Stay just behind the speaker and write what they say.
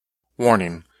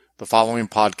Warning: the following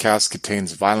podcast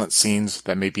contains violent scenes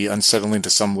that may be unsettling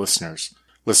to some listeners.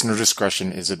 Listener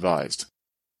discretion is advised.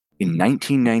 In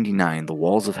 1999, the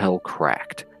walls of hell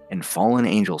cracked, and fallen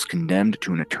angels condemned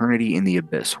to an eternity in the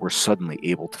abyss were suddenly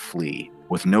able to flee.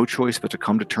 With no choice but to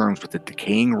come to terms with the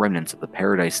decaying remnants of the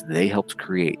paradise they helped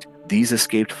create, these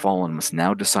escaped fallen must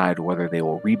now decide whether they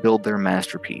will rebuild their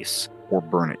masterpiece or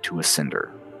burn it to a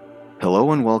cinder.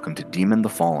 Hello and welcome to Demon the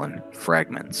Fallen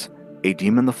Fragments, a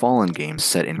Demon the Fallen game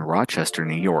set in Rochester,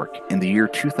 New York in the year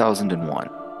 2001.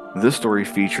 This story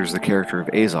features the character of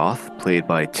Azoth, played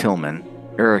by Tillman,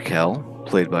 Arakel,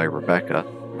 played by Rebecca,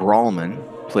 Brawlman,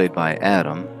 played by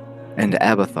Adam, and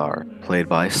Abathar, played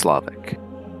by Slavic.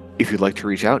 If you'd like to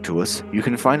reach out to us, you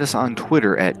can find us on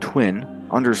Twitter at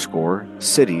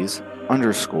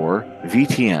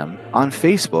twin_cities_VTM, on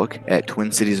Facebook at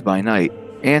Twin Cities by Night,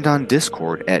 and on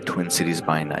Discord at Twin Cities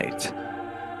by Night.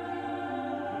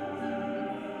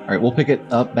 Alright, we'll pick it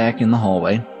up back in the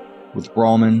hallway with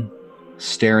Brawlman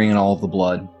staring at all of the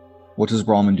blood. What does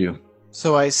Brawlman do?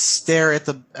 So I stare at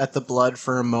the blood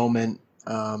for a moment,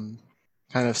 kind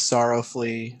of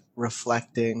sorrowfully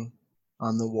reflecting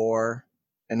on the war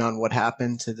and on what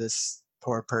happened to this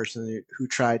poor person who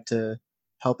tried to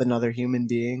help another human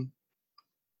being.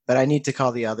 But I need to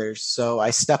call the others, so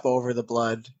I step over the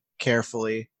blood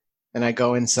carefully, and I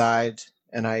go inside,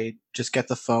 and I just get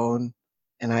the phone,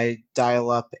 and I dial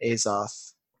up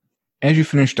Azoth. As you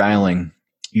finish dialing,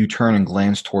 you turn and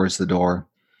glance towards the door,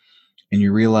 and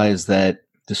you realize that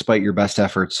despite your best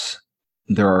efforts,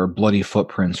 there are bloody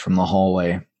footprints from the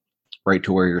hallway right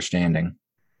to where you're standing.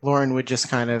 Lauren would just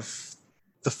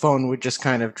the phone would just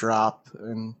kind of drop,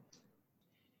 and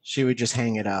she would just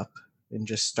hang it up and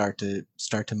just start to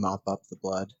mop up the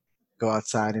blood. Go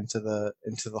outside into the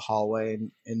hallway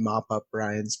and mop up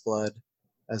Brian's blood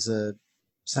as a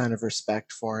sign of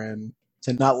respect for him,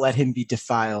 to not let him be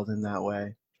defiled in that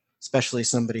way, especially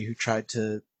somebody who tried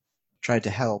to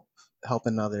help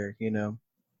another.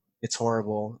 It's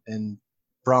horrible, and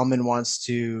Brawlman wants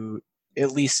to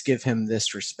at least give him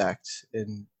this respect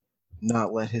and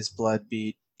not let his blood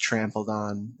be trampled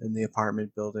on in the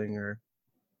apartment building or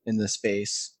in the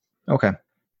space. Okay.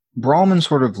 Brawlman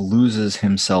sort of loses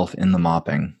himself in the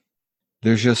mopping.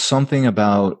 There's just something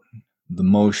about the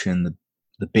motion, the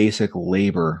basic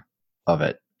labor of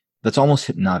it, that's almost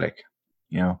hypnotic,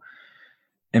 And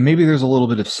maybe there's a little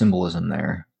bit of symbolism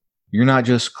there. You're not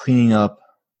just cleaning up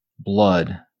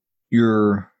blood,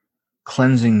 you're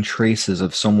cleansing traces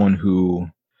of someone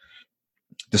who,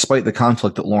 despite the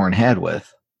conflict that Lauren had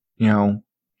with,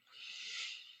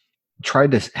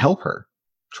 tried to help her,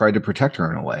 tried to protect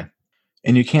her in a way.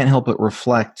 And you can't help but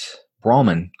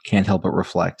Brawlman can't help but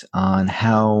reflect on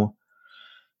how,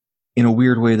 in a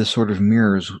weird way, this sort of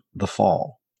mirrors the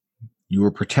fall. You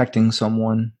were protecting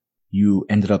someone, you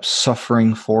ended up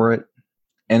suffering for it,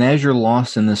 and as you're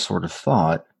lost in this sort of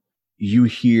thought, you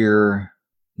hear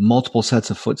multiple sets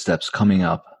of footsteps coming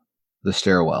up the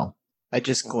stairwell. I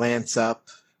just glance up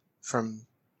from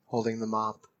holding the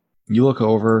mop. You look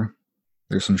over,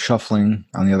 there's some shuffling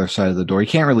on the other side of the door. You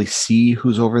can't really see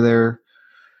who's over there.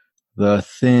 The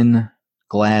thin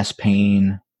glass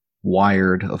pane,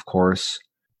 wired, of course,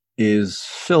 is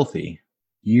filthy.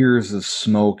 Years of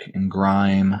smoke and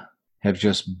grime have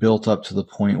just built up to the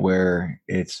point where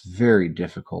it's very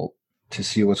difficult to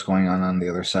see what's going on the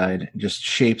other side. Just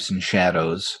shapes and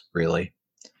shadows, really.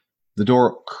 The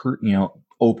door,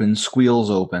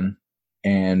 squeals open,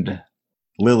 and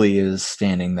Lily is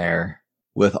standing there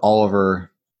with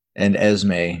Oliver and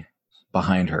Esme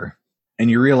behind her.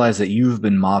 And you realize that you've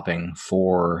been mopping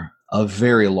for a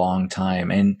very long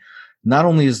time. And not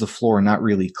only is the floor not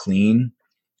really clean,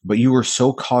 but you were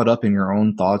so caught up in your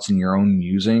own thoughts and your own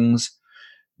musings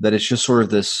that it's just sort of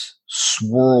this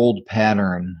swirled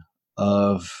pattern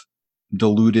of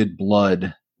diluted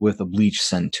blood with a bleach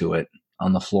scent to it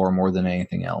on the floor more than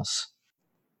anything else.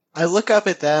 I look up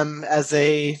at them as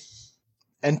they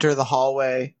enter the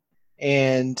hallway,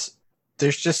 and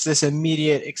there's just this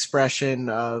immediate expression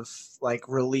of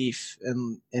relief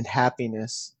and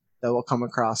happiness that will come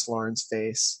across Lauren's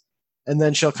face. And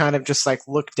then she'll kind of just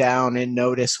look down and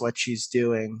notice what she's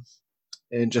doing,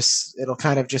 and it'll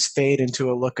kind of just fade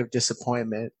into a look of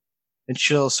disappointment. And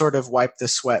she'll sort of wipe the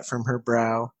sweat from her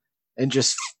brow and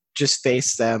just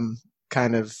face them,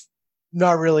 kind of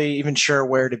not really even sure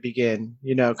where to begin.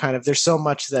 There's so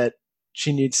much that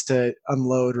she needs to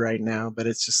unload right now, but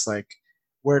it's just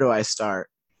where do I start?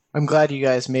 I'm glad you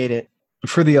guys made it.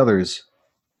 For the others,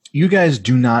 you guys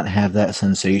do not have that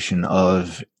sensation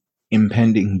of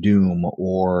impending doom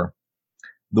or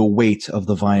the weight of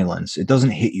the violence. It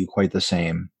doesn't hit you quite the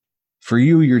same. For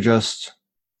you, you're just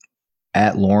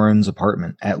at Lauren's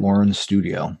apartment, at Lauren's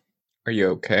studio. Are you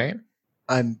okay?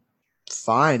 I'm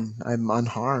fine. I'm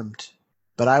unharmed.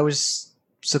 But I was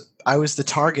the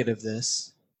target of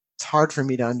this. It's hard for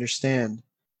me to understand.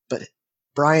 But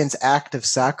Brian's act of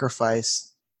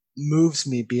sacrifice moves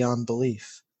me beyond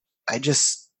belief.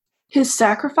 His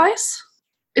sacrifice?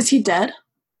 Is he dead?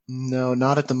 No,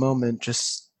 not at the moment.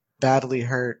 Just badly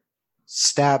hurt.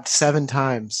 Stabbed 7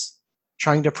 times.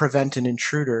 Trying to prevent an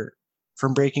intruder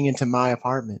from breaking into my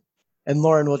apartment. And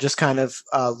Lauren will just kind of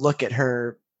look at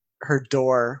her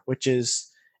door, which is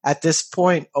at this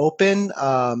point open,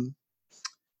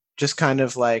 just kind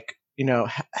of like,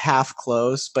 half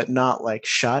closed, but not like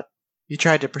shut. He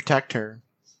tried to protect her.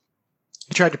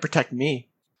 He tried to protect me.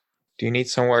 Do you need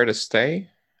somewhere to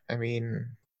stay? I mean,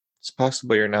 it's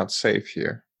possible you're not safe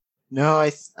here. No,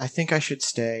 I think I should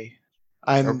stay.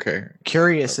 I'm Okay.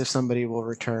 curious if somebody will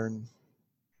return.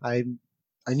 I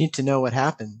need to know what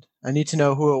happened. I need to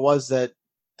know who it was that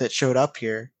showed up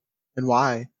here and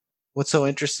why. What's so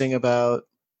interesting about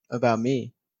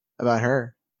me, about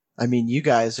her? I mean, you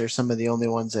guys are some of the only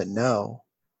ones that know.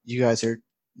 You guys are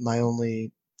my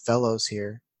only fellows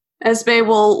here. Esme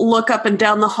will look up and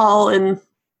down the hall and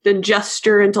then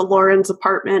gesture into Lauren's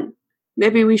apartment.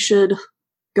 Maybe we should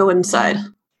go inside.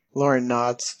 Lauren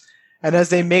nods. And as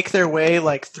they make their way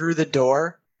like through the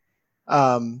door,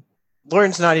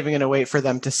 Lauren's not even going to wait for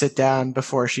them to sit down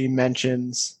before she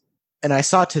mentions, and I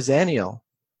saw Tizaniel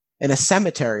in a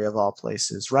cemetery of all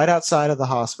places, right outside of the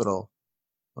hospital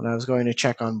when I was going to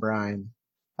check on Brian.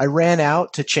 I ran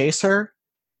out to chase her,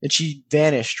 and she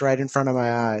vanished right in front of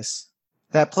my eyes.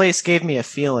 That place gave me a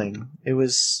feeling. It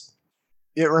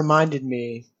reminded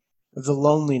me of the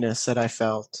loneliness that I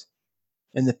felt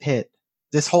in the pit.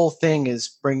 This whole thing is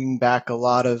bringing back a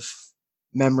lot of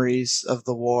memories of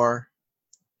the war.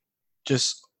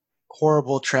 Just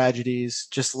horrible tragedies,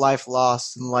 just life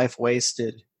lost and life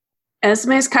wasted.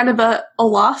 Esme's kind of a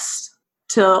loss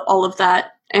to all of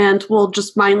that, and we'll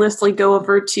just mindlessly go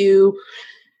over to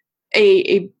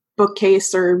a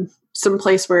bookcase or some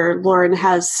place where Lauren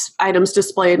has items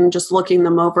displayed and just looking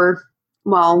them over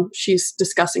while she's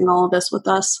discussing all of this with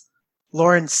us.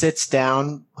 Lauren sits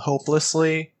down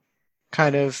hopelessly,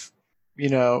 kind of,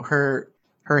 her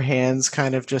hands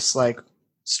kind of just like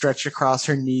stretched across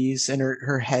her knees and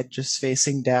her head just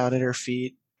facing down at her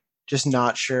feet, just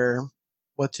not sure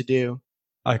what to do.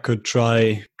 I could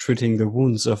try treating the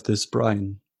wounds of this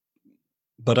Brian,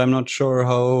 but I'm not sure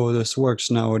how this works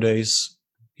nowadays.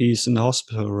 He's in the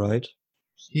hospital, right?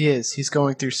 He is. He's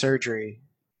going through surgery.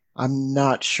 I'm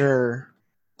not sure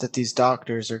that these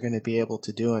doctors are going to be able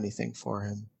to do anything for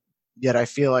him. Yet I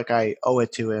feel like I owe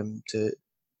it to him to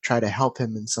try to help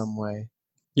him in some way.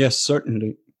 Yes,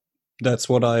 certainly. That's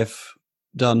what I've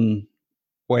done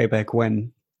way back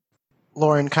when.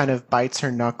 Lauren kind of bites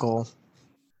her knuckle.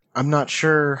 I'm not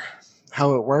sure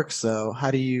how it works, though.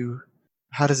 How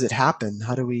does it happen?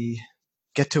 How do we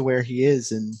get to where he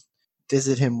is and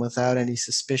visit him without any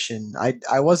suspicion?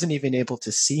 I wasn't even able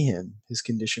to see him. His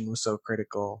condition was so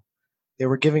critical. They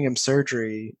were giving him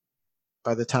surgery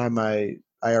by the time I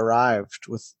arrived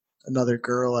with another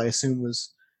girl I assume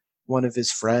was one of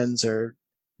his friends or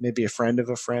maybe a friend of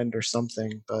a friend or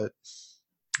something, but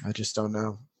I just don't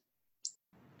know.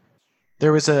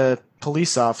 There was a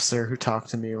police officer who talked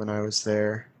to me when I was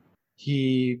there.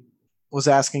 He was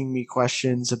asking me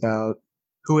questions about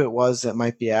who it was that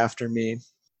might be after me.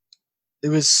 It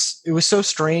was so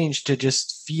strange to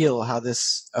just feel how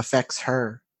this affects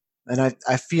her. And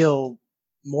I feel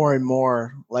more and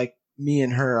more like me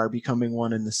and her are becoming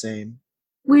one and the same.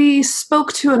 We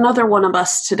spoke to another one of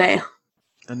us today.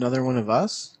 Another one of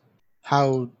us?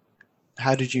 How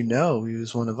did you know he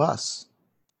was one of us?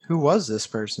 Who was this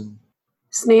person?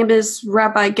 His name is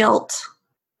Rabbi Gelt.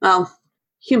 Well,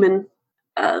 human.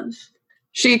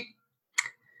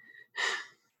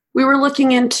 We were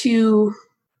looking into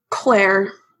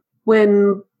Claire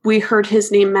when we heard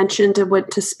his name mentioned and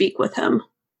went to speak with him.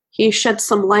 He shed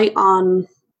some light on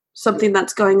something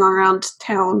that's going on around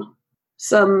town.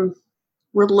 Some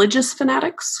religious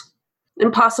fanatics,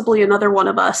 and possibly another one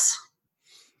of us.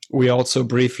 We also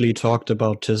briefly talked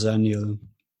about Tizaniel,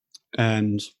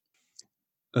 and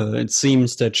it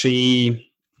seems that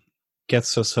she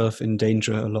gets herself in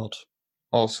danger a lot.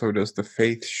 Also does the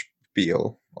faith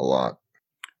spiel a lot.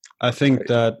 I think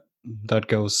that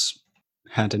goes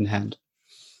hand in hand.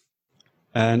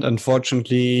 And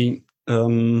unfortunately,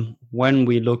 when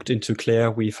we looked into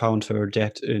Claire, we found her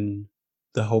dead in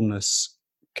the homeless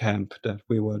camp that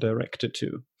we were directed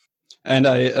to. And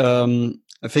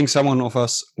I think someone of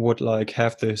us would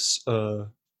have this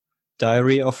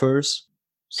diary of hers.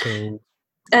 So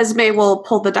Esme will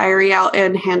pull the diary out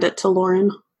and hand it to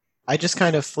Lauren. I just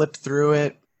kind of flip through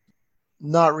it,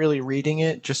 not really reading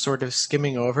it, just sort of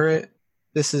skimming over it.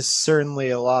 This is certainly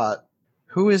a lot.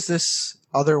 Who is this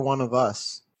other one of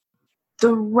us?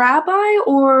 The rabbi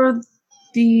or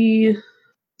the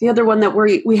other one that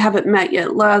we haven't met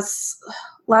yet? Lazarus?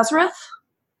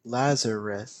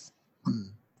 Lazarus.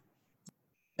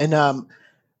 And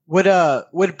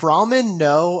would Brahmin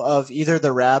know of either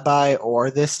the rabbi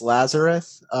or this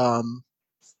Lazarus?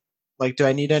 Like, do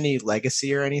I need any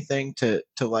legacy or anything to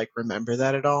like remember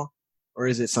that at all, or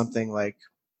is it something like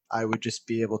I would just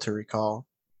be able to recall?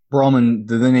 Brahmin,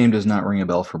 the name does not ring a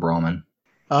bell for Brahmin.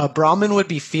 Brahmin would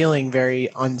be feeling very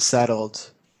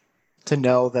unsettled to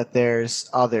know that there's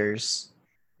others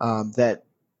that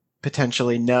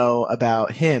potentially know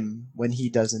about him when he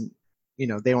doesn't.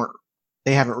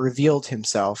 They haven't revealed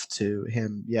himself to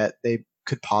him yet. They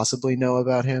could possibly know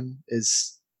about him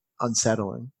is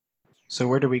unsettling. So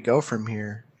where do we go from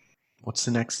here? What's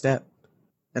the next step?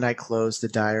 And I close the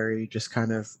diary, just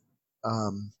kind of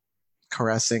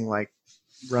caressing, like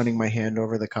running my hand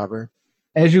over the cover.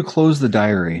 As you close the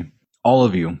diary, all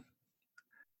of you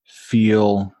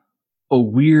feel a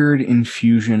weird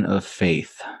infusion of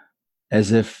faith,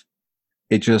 as if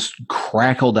it just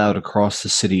crackled out across the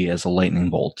city as a lightning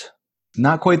bolt.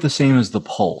 Not quite the same as the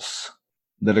pulse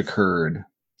that occurred,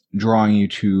 drawing you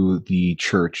to the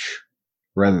church,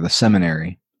 rather the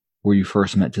seminary, where you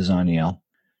first met Tizaniel.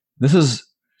 This is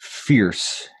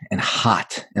fierce and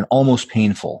hot and almost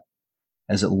painful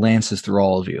as it lances through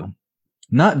all of you.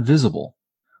 Not visible,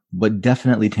 but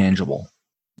definitely tangible.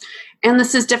 And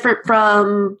this is different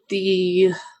from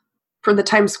the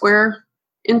Times Square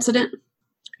incident?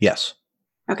 Yes.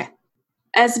 Okay.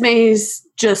 Esme's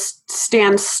just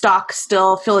stands stock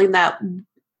still, feeling that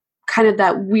kind of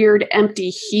that weird empty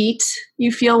heat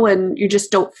you feel when you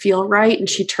just don't feel right, and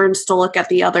she turns to look at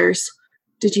the others.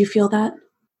 Did you feel that?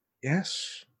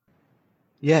 Yes.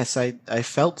 Yes, I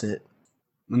felt it.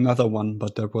 Another one,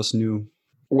 but that was new.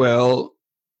 Well,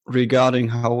 regarding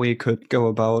how we could go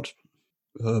about,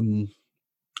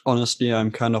 honestly,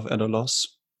 I'm kind of at a loss.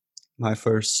 My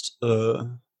first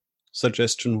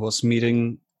suggestion was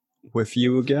meeting with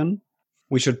you again.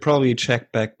 We should probably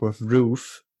check back with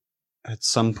Ruth at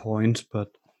some point,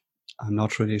 but I'm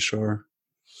not really sure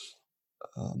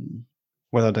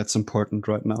whether that's important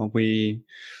right now. We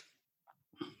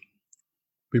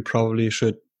probably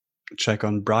should check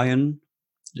on Brian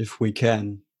if we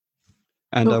can.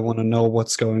 And I want to know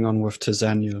what's going on with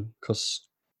Tizaniel, because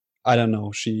I don't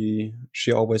know, she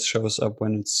always shows up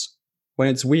when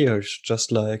it's weird,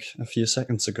 just like a few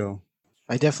seconds ago.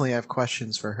 I definitely have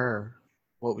questions for her.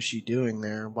 What was she doing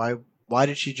there? Why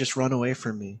did she just run away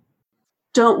from me?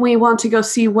 Don't we want to go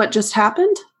see what just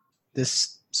happened?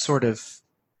 This sort of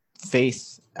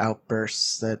faith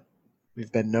outbursts that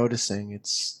we've been noticing,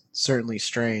 it's certainly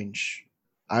strange.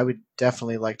 I would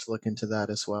definitely like to look into that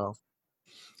as well.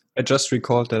 I just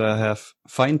recalled that I have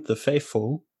Find the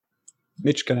Faithful.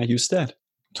 Mitch, can I use that?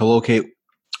 To locate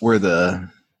where the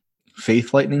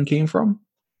faith lightning came from?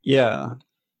 Yeah.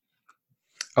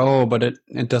 Oh, but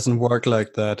it doesn't work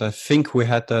like that. I think we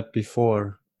had that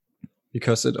before,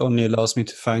 because it only allows me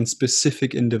to find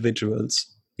specific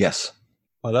individuals. Yes.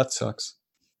 Well, that sucks.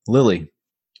 Lily,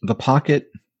 the pocket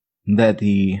that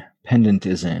the pendant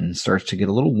is in starts to get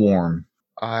a little warm.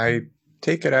 I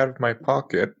take it out of my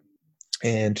pocket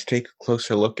and take a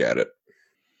closer look at it.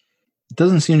 It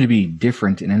doesn't seem to be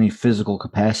different in any physical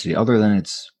capacity other than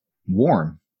it's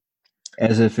warm,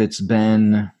 as if it's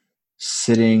been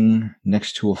sitting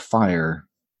next to a fire.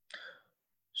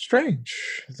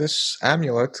 Strange. This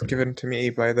amulet given to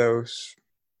me by those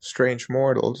strange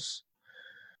mortals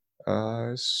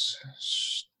is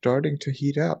starting to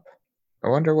heat up. I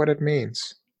wonder what it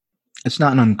means. It's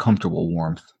not an uncomfortable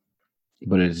warmth,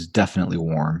 but it is definitely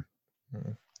warm.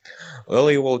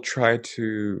 Lily will try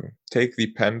to take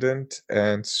the pendant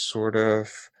and sort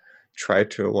of try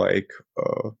to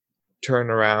turn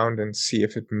around and see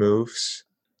if it moves.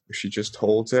 If she just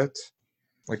holds it,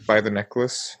 like by the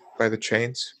necklace, by the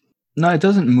chains. No, it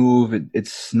doesn't move.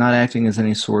 It's not acting as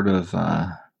any sort of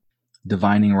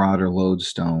divining rod or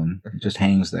lodestone. It just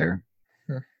hangs there.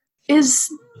 Is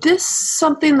this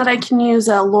something that I can use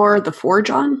Lore the Forge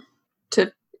on?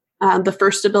 To the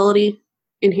first ability,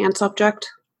 Enhance Object?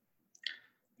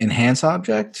 Enhance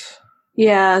Object?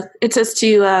 Yeah, it says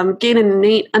to gain an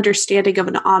innate understanding of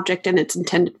an object and its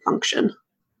intended function.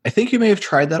 I think you may have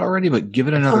tried that already, but give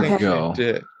it another go. I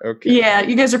did. Okay. Yeah,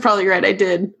 you guys are probably right. I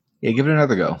did. Yeah, give it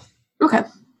another go. Okay.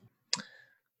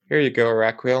 Here you go,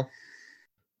 Rackwheel.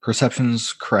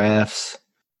 Perceptions, crafts.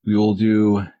 We will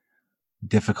do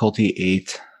Difficulty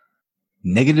 8.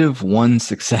 -1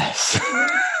 success.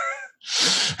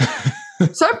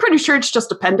 So I'm pretty sure it's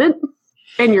just a pendant,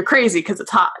 and you're crazy because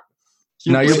it's hot.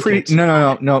 You're pretty.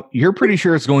 No. You're pretty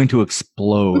sure it's going to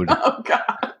explode. Oh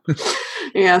God.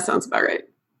 Yeah, sounds about right.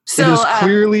 So it is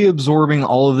clearly absorbing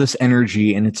all of this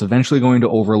energy, and it's eventually going to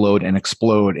overload and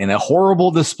explode in a horrible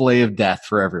display of death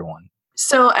for everyone.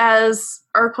 So as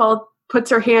Urquell puts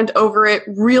her hand over it,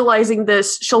 realizing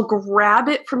this, she'll grab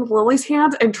it from Lily's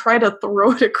hand and try to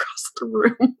throw it across the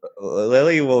room.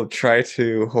 Lily will try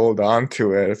to hold on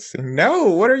to it. No,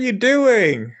 what are you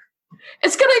doing?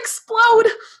 It's gonna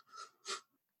explode!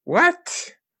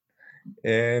 What?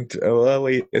 And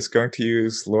Lily is going to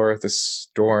use Lure of the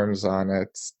Storms on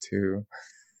it to,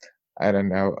 I don't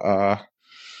know,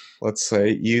 let's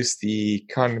say use the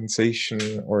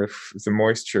condensation or the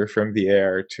moisture from the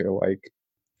air to like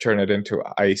turn it into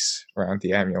ice around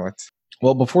the amulet.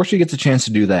 Well, before she gets a chance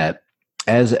to do that,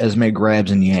 as Esme grabs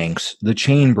and yanks, the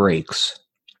chain breaks,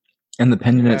 and the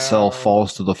pendant itself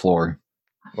falls to the floor.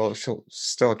 Well, she'll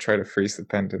still try to freeze the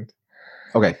pendant.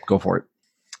 Okay, go for it.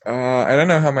 I don't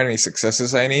know how many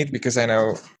successes I need, because I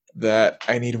know that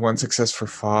I need 1 success for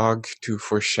fog, 2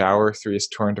 for shower, 3 is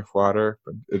torrent of water,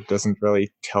 but it doesn't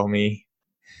really tell me.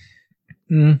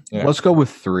 Yeah. Let's go with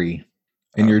 3.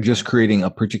 And you're just creating a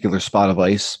particular spot of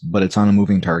ice, but it's on a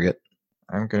moving target.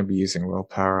 I'm going to be using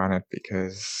willpower on it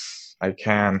because I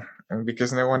can, and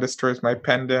because no one destroys my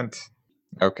pendant.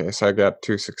 Okay, so I got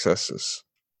 2 successes.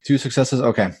 2 successes?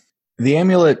 Okay. The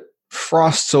amulet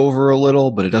frosts over a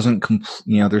little, but it doesn't,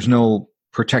 there's no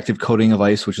protective coating of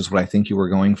ice, which is what I think you were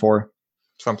going for.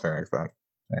 Something like that.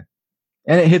 Okay.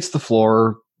 And it hits the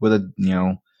floor with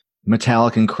a,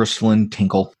 metallic and crystalline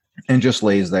tinkle and just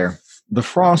lays there. The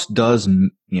frost does,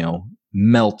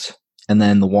 melt, and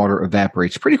then the water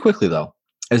evaporates pretty quickly, though,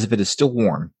 as if it is still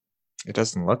warm. It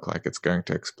doesn't look like it's going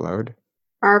to explode.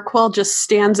 Urquell just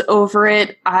stands over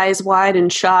it, eyes wide in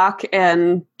shock,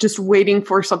 and just waiting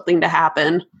for something to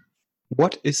happen.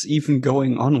 What is even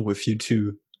going on with you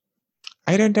two?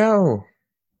 I don't know.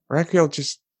 Raquel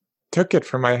just took it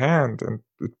from my hand and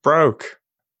it broke.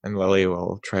 And Lily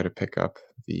will try to pick up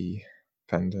the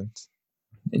pendant.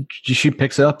 She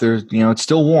picks it up. There's, it's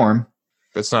still warm.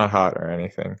 It's not hot or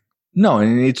anything. No,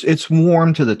 and it's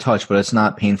warm to the touch, but it's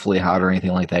not painfully hot or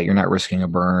anything like that. You're not risking a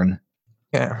burn.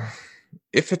 Yeah.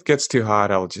 If it gets too hot,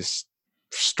 I'll just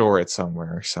store it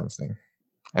somewhere or something.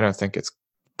 I don't think it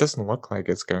doesn't look like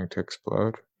it's going to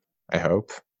explode. I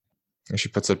hope. And she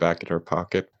puts it back in her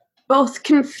pocket. Both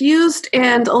confused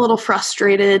and a little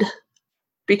frustrated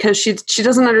because she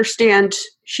doesn't understand.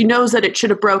 She knows that it should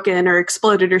have broken or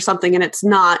exploded or something, and it's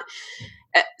not.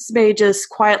 Esme just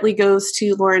quietly goes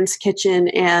to Lauren's kitchen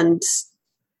and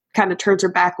kind of turns her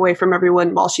back away from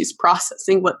everyone while she's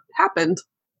processing what happened.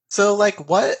 So, like,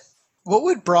 what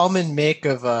would Brawlman make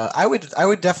of? I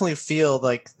would definitely feel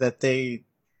like that they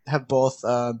have both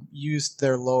used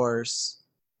their lures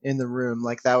in the room.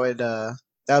 Like that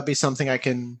would be something I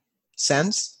can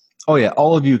sense. Oh yeah,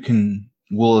 all of you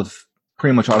will have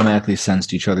pretty much automatically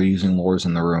sensed each other using lures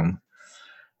in the room.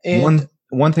 And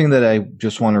one thing that I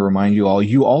just want to remind you all,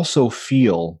 you also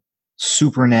feel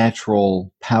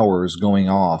supernatural powers going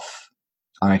off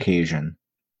on occasion.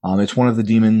 It's one of the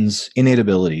demon's innate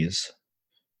abilities.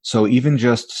 So even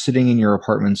just sitting in your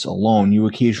apartments alone, you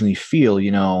occasionally feel,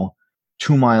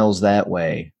 2 miles that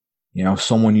way,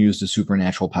 someone used a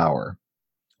supernatural power.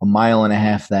 1.5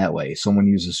 miles that way, someone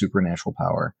used a supernatural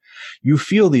power. You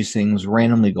feel these things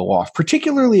randomly go off,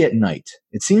 particularly at night.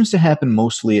 It seems to happen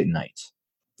mostly at night.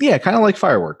 Yeah, kind of like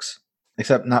fireworks,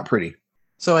 except not pretty.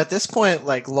 So at this point,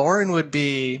 like, Lauren would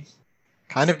be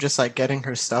kind of just like getting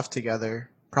her stuff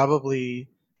together, probably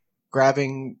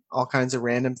grabbing all kinds of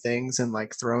random things and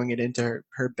like throwing it into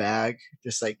her bag,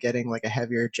 just like getting like a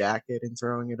heavier jacket and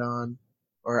throwing it on.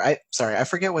 Or I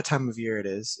forget what time of year it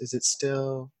is. Is it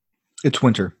still? It's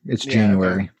winter. It's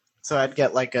January. Okay. So I'd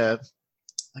get like a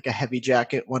heavy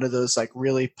jacket, one of those like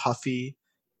really puffy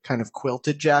kind of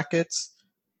quilted jackets,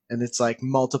 and it's like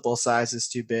multiple sizes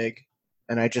too big.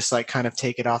 And I just like kind of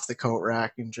take it off the coat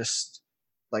rack and just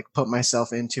like put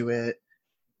myself into it.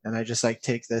 And I just like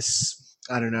take this,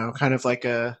 I don't know, kind of like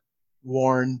a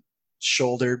worn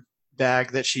shoulder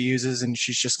bag that she uses, and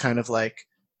she's just kind of like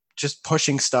just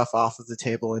pushing stuff off of the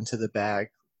table into the bag,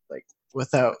 like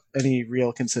without any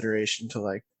real consideration to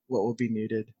like what will be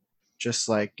needed. Just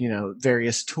like,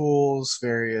 various tools,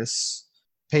 various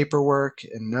paperwork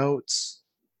and notes,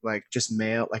 like just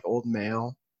mail, like old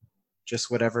mail,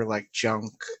 just whatever like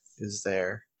junk is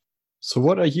there. So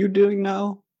what are you doing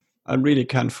now? I really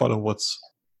can't follow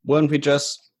weren't we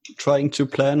just trying to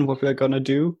plan what we're gonna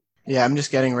do? Yeah, I'm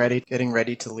just getting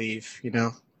ready to leave, you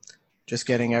know. Just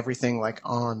getting everything like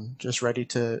on, just ready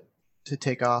to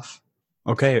take off.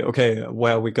 Okay,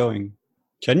 where are we going?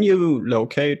 Can you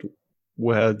locate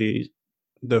where the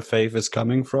wave is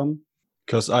coming from?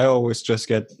 Because I always just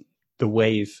get the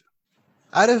wave.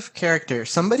 Out of character,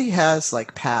 somebody has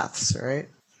like paths, right?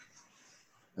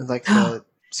 And, like the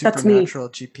That's me. supernatural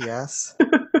GPS.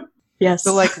 Yes.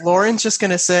 So like Lauren's just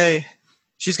gonna say,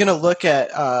 she's gonna look at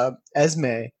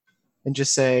Esme and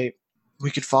just say,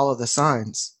 we could follow the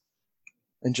signs,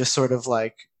 and just sort of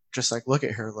like look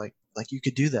at her like you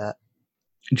could do that.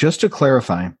 Just to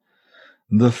clarify,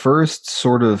 the first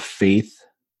sort of faith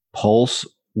pulse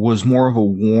was more of a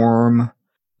warm,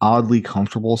 oddly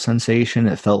comfortable sensation.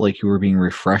 It felt like you were being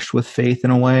refreshed with faith in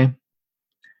a way.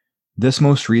 This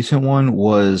most recent one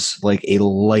was like a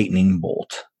lightning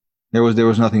bolt. There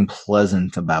was nothing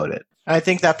pleasant about it. I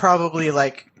think that probably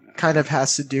like kind of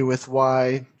has to do with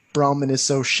why Brahman is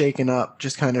so shaken up,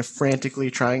 just kind of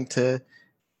frantically trying to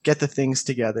get the things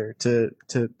together to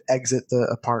exit the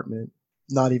apartment,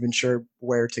 not even sure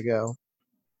where to go.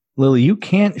 Lily, you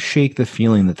can't shake the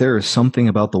feeling that there is something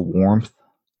about the warmth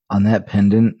on that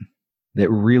pendant that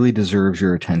really deserves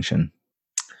your attention.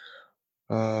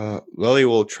 Lily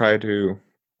will try to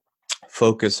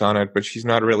focus on it, but she's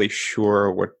not really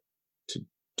sure what to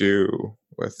do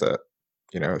with it.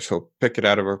 You know, she'll pick it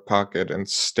out of her pocket and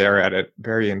stare at it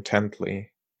very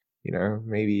intently. You know,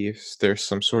 maybe if there's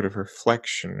some sort of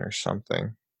reflection or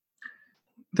something.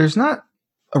 There's not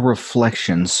a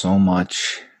reflection so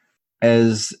much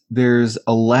as there's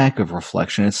a lack of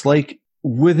reflection. It's like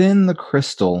within the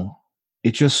crystal,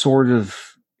 it just sort of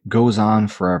goes on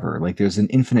forever. Like there's an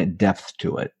infinite depth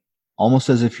to it, almost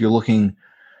as if you're looking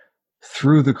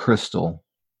through the crystal.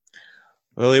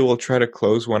 Lily will try to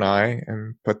close one eye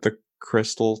and put the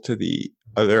crystal to the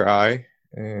other eye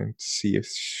and see if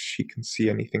she can see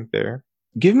anything there.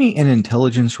 Give me an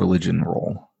intelligence religion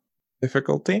roll.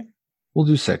 Difficulty? We'll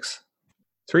do 6.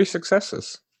 3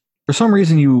 successes. For some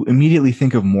reason, you immediately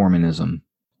think of Mormonism,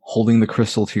 holding the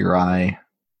crystal to your eye.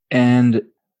 And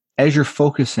as you're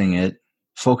focusing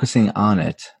on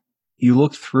it, you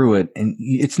look through it, and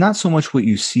it's not so much what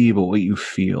you see, but what you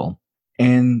feel.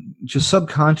 And just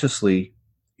subconsciously,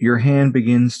 your hand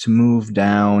begins to move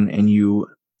down, and you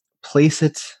place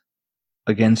it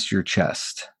against your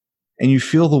chest. And you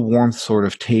feel the warmth sort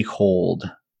of take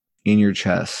hold in your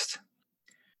chest.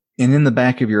 And in the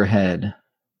back of your head,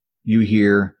 you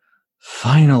hear,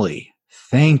 "Finally,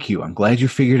 thank you. I'm glad you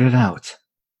figured it out."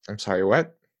 I'm sorry,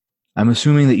 what? I'm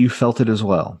assuming that you felt it as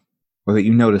well, or that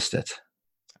you noticed it.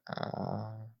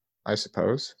 I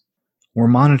suppose. We're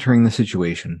monitoring the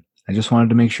situation. I just wanted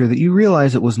to make sure that you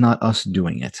realize it was not us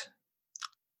doing it.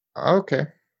 Okay.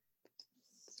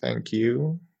 Thank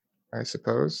you, I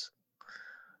suppose.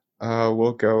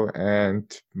 We'll go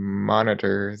and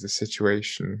monitor the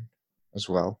situation as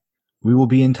well. We will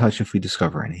be in touch if we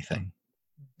discover anything.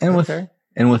 And Okay.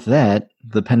 with that,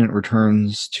 the pendant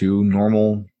returns to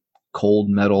normal cold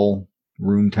metal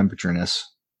room temperatureness.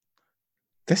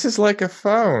 This is like a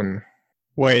phone.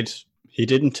 Wait, he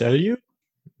didn't tell you?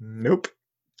 Nope.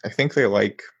 I think they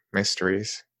like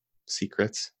mysteries,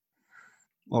 secrets.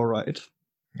 All right.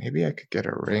 Maybe I could get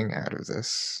a ring out of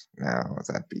this. No,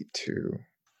 that'd be too...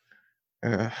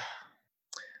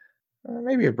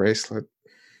 maybe a bracelet.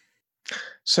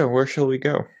 So, where shall we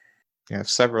go? You have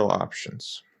several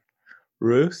options.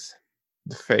 Ruth,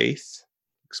 the Faith,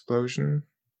 explosion,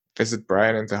 visit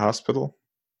Brian in the hospital,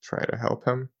 try to help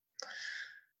him.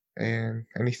 And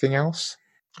anything else?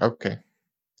 Okay.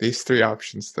 These 3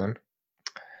 options then.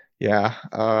 Yeah,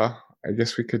 I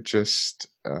guess we could just,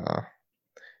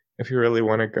 if you really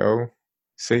want to go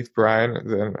save Brian,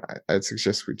 then I'd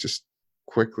suggest we just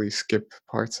quickly skip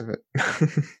parts of it.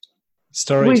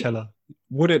 Storyteller,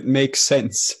 would it make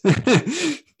sense?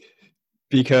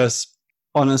 Because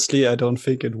honestly, I don't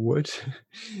think it would.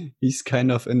 He's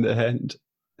kind of in the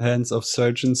hands of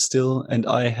surgeons still, and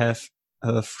I have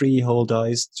 3 whole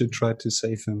dice to try to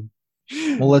save him.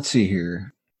 Well, let's see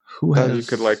here. Who has... You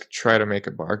could like try to make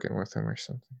a bargain with him or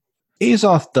something.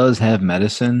 Azoth does have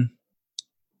medicine.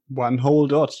 1 whole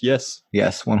dot, yes.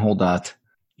 Yes, 1 whole dot.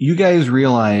 You guys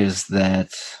realize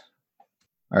that...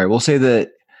 Alright, we'll say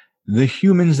that the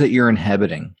humans that you're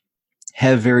inhabiting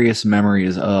have various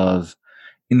memories of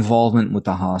involvement with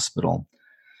the hospital.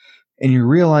 And you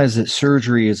realize that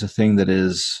surgery is a thing that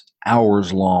is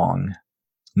hours long.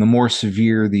 The more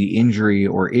severe the injury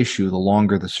or issue, the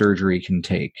longer the surgery can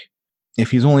take.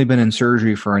 If he's only been in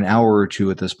surgery for an hour or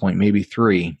 2 at this point, maybe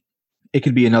 3, it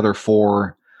could be another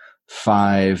 4,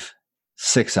 5,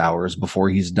 6 hours before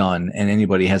he's done and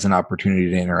anybody has an opportunity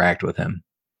to interact with him.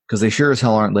 Because they sure as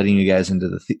hell aren't letting you guys into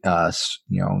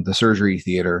the surgery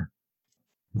theater.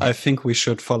 I think we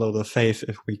should follow the faith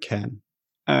if we can.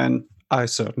 And I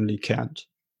certainly can't.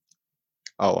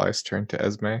 All eyes turn to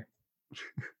Esme.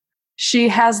 She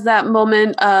has that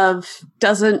moment of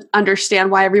doesn't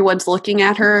understand why everyone's looking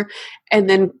at her and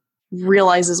then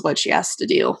realizes what she has to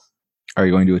do. Are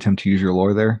you going to attempt to use your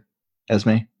lore there,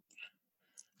 Esme?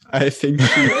 I think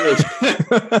she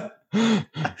would.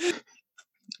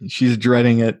 She's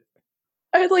dreading it.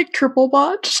 I triple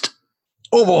botched.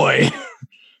 Oh boy.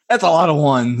 That's a lot of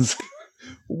ones.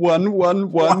 1,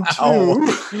 1, 1,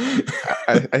 2.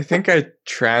 I think I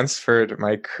transferred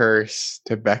my curse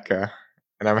to Becca,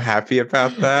 and I'm happy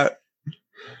about that.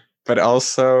 But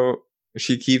also,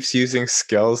 she keeps using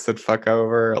skills that fuck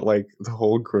over the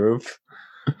whole group,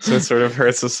 so it sort of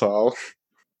hurts us all.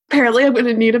 Apparently, I'm going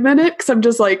to need a minute because I'm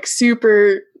just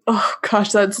super. Oh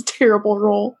gosh, that's a terrible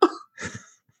roll.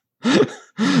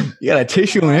 You got a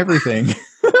tissue and everything.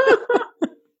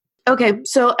 Okay,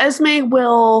 so Esme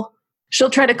she'll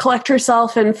try to collect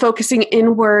herself and focusing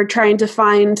inward, trying to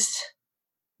find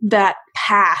that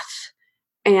path.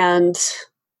 And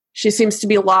she seems to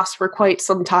be lost for quite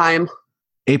some time.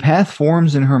 A path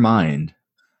forms in her mind.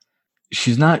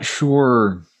 She's not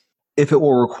sure if it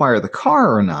will require the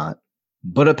car or not,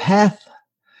 but a path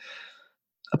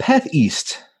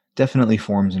east definitely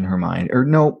forms in her mind. Or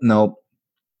no,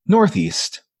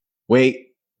 northeast.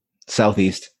 Wait,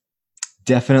 southeast.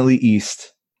 Definitely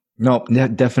east. Nope,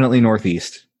 definitely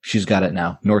northeast. She's got it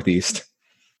now. Northeast.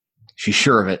 She's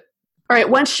sure of it. All right,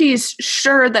 once she's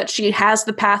sure that she has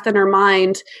the path in her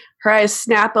mind, her eyes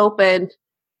snap open,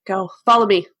 go, follow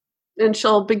me. And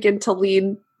she'll begin to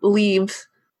leave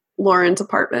Lauren's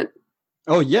apartment.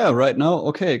 Oh, yeah, right now?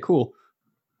 Okay, cool.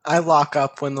 I lock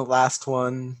up when the last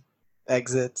one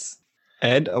exits.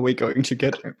 And are we going to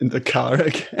get in the car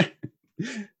again?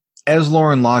 As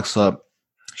Lauren locks up,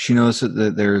 she notices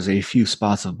that there's a few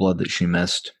spots of blood that she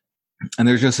missed. And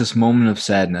there's just this moment of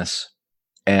sadness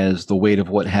as the weight of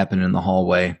what happened in the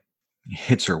hallway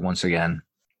hits her once again.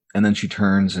 And then she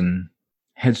turns and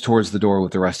heads towards the door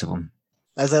with the rest of them.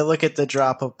 As I look at the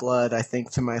drop of blood, I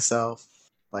think to myself,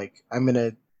 I'm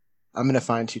gonna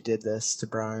find who did this to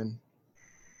Brian.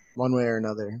 One way or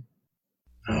another.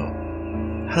 Oh,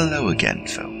 hello again,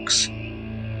 folks.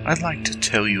 I'd like to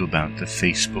tell you about the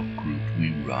Facebook group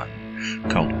we run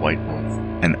called White Wolf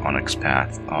and Onyx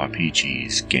Path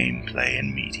RPGs, Gameplay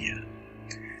and Media.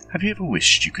 Have you ever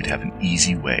wished you could have an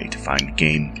easy way to find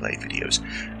gameplay videos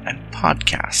and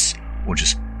podcasts, or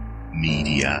just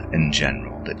media in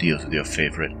general that deals with your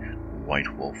favorite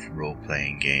White Wolf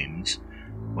role-playing games?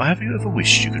 Or have you ever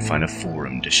wished you could find a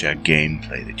forum to share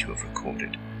gameplay that you have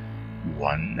recorded?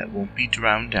 One that won't be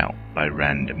drowned out by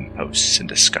random posts and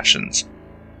discussions,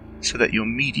 so that your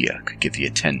media could get the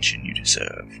attention you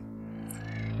deserve.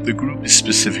 The group is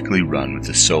specifically run with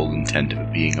the sole intent of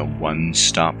it being a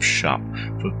one-stop shop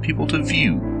for people to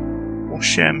view or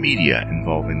share media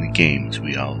involving the games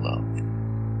we all love.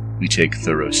 We take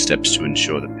thorough steps to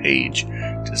ensure the page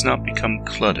does not become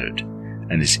cluttered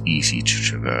and is easy to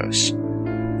traverse.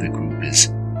 The group is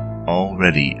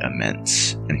already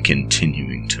immense and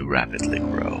continuing to rapidly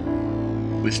grow,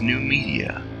 with new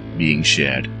media being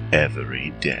shared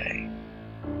every day.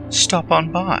 Stop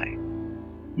on by.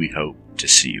 We hope to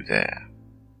see you there.